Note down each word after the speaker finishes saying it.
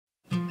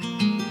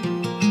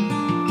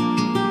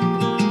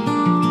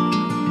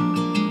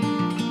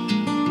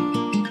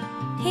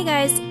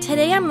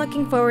Today I'm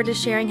looking forward to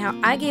sharing how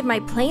I gave my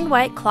plain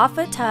white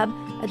clawfoot tub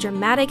a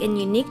dramatic and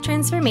unique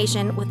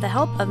transformation with the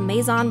help of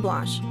Maison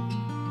Blanche.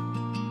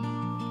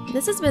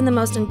 This has been the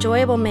most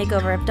enjoyable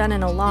makeover I've done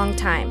in a long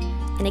time,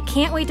 and I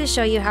can't wait to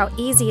show you how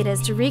easy it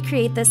is to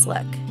recreate this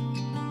look.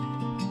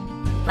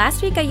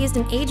 Last week I used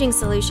an aging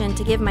solution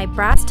to give my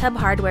brass tub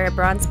hardware a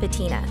bronze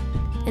patina,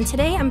 and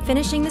today I'm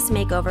finishing this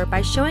makeover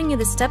by showing you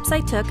the steps I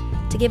took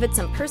to give it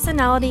some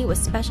personality with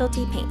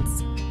specialty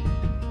paints.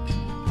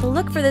 The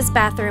look for this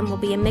bathroom will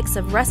be a mix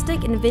of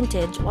rustic and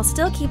vintage while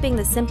still keeping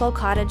the simple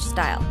cottage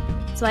style,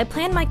 so I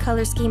planned my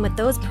color scheme with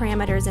those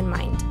parameters in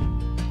mind.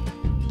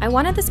 I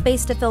wanted the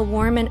space to feel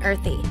warm and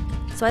earthy,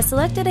 so I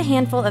selected a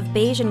handful of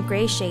beige and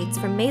gray shades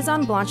from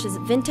Maison Blanche's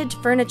vintage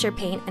furniture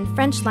paint and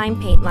French lime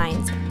paint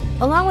lines,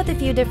 along with a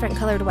few different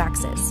colored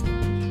waxes.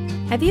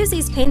 I've used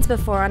these paints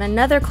before on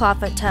another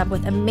clawfoot tub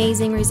with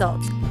amazing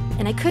results,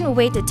 and I couldn't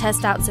wait to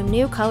test out some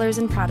new colors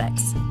and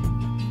products.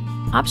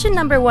 Option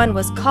number 1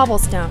 was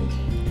Cobblestone,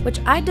 which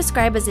I'd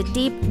describe as a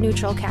deep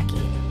neutral khaki.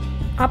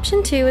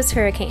 Option 2 is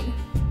Hurricane,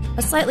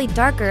 a slightly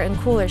darker and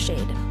cooler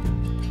shade.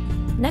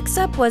 Next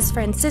up was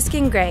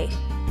Franciscan Gray,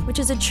 which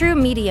is a true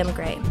medium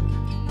gray.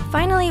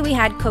 Finally, we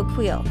had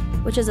Coquille,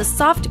 which is a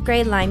soft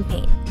gray lime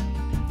paint.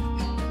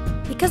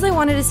 Because I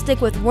wanted to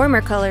stick with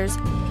warmer colors,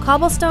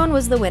 Cobblestone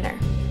was the winner.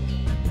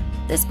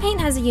 This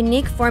paint has a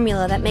unique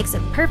formula that makes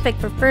it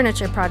perfect for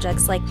furniture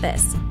projects like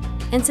this,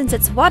 and since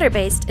it's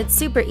water-based, it's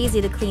super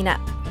easy to clean up.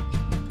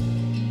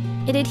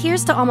 It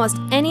adheres to almost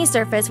any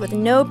surface with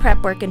no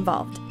prep work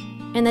involved,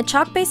 and the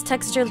chalk-based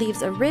texture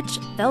leaves a rich,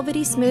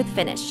 velvety smooth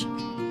finish.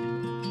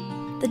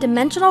 The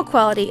dimensional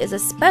quality is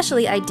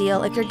especially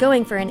ideal if you're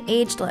going for an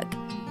aged look,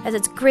 as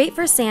it's great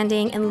for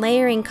sanding and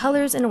layering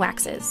colors and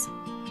waxes.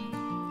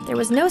 There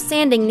was no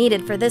sanding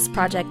needed for this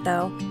project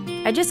though.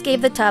 I just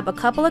gave the tub a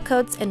couple of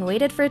coats and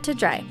waited for it to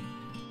dry.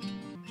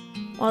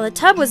 While the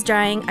tub was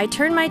drying, I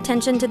turned my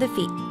attention to the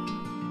feet.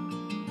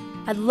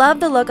 I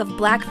love the look of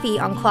black feet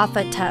on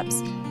clawfoot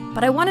tubs,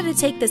 but I wanted to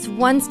take this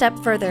one step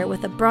further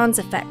with a bronze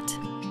effect.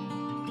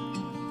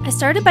 I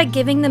started by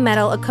giving the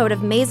metal a coat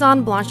of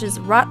Maison Blanche's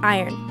wrought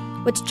iron,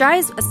 which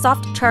dries a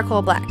soft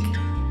charcoal black.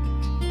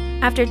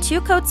 After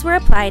 2 coats were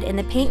applied and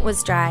the paint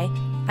was dry,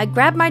 I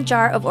grabbed my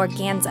jar of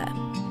Organza.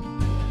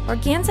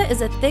 Organza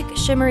is a thick,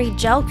 shimmery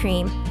gel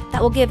cream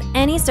that will give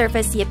any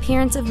surface the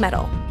appearance of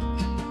metal.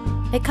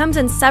 It comes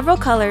in several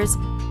colors,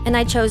 and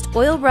I chose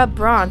oil rub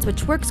bronze,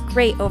 which works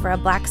great over a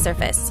black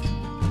surface.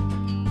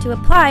 To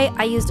apply,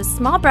 I used a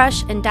small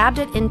brush and dabbed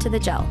it into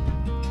the gel.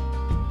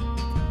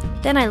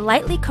 Then I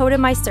lightly coated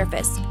my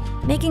surface,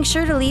 making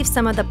sure to leave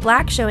some of the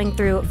black showing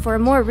through for a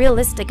more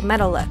realistic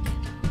metal look.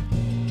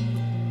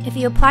 If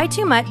you apply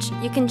too much,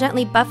 you can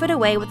gently buff it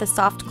away with a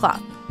soft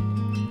cloth.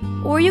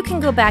 Or you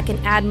can go back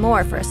and add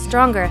more for a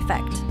stronger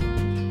effect.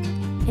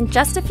 In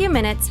just a few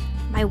minutes,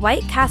 my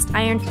white cast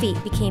iron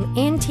feet became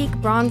antique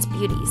bronze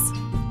beauties.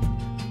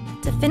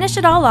 To finish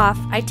it all off,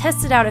 I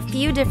tested out a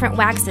few different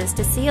waxes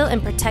to seal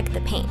and protect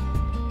the paint.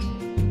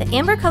 The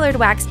amber colored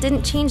wax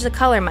didn't change the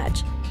color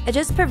much, it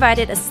just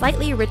provided a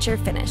slightly richer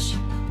finish.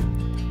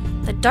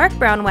 The dark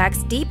brown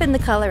wax deepened the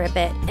color a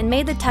bit and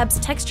made the tub's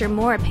texture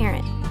more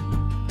apparent.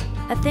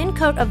 A thin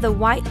coat of the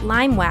white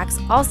lime wax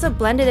also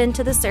blended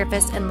into the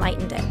surface and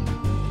lightened it.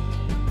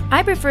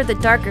 I preferred the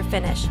darker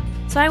finish,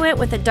 so I went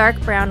with a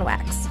dark brown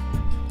wax.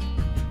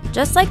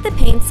 Just like the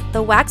paints,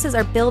 the waxes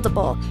are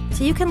buildable,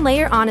 so you can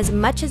layer on as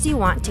much as you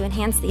want to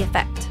enhance the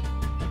effect.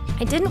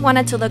 I didn't want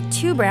it to look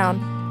too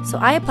brown, so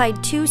I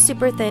applied 2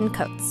 super thin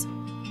coats.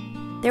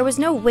 There was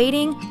no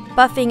waiting,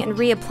 buffing, and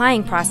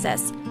reapplying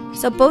process,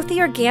 so both the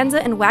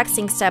organza and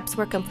waxing steps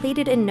were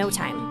completed in no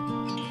time.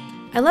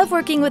 I love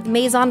working with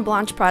Maison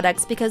Blanche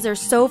products because they're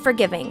so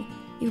forgiving.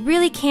 You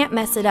really can't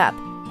mess it up,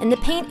 and the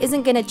paint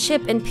isn't going to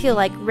chip and peel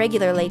like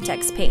regular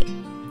latex paint.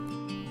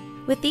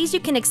 With these you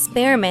can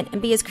experiment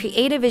and be as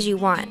creative as you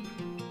want.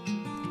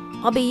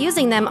 I'll be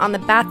using them on the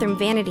bathroom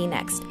vanity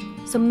next,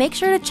 so make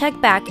sure to check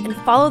back and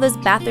follow this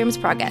bathroom's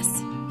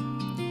progress.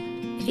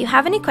 If you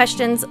have any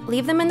questions,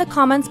 leave them in the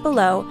comments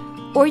below,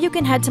 or you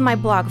can head to my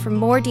blog for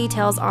more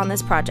details on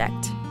this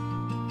project.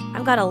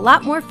 I've got a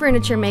lot more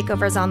furniture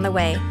makeovers on the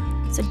way,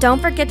 so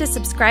don't forget to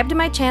subscribe to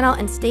my channel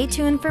and stay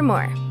tuned for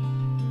more.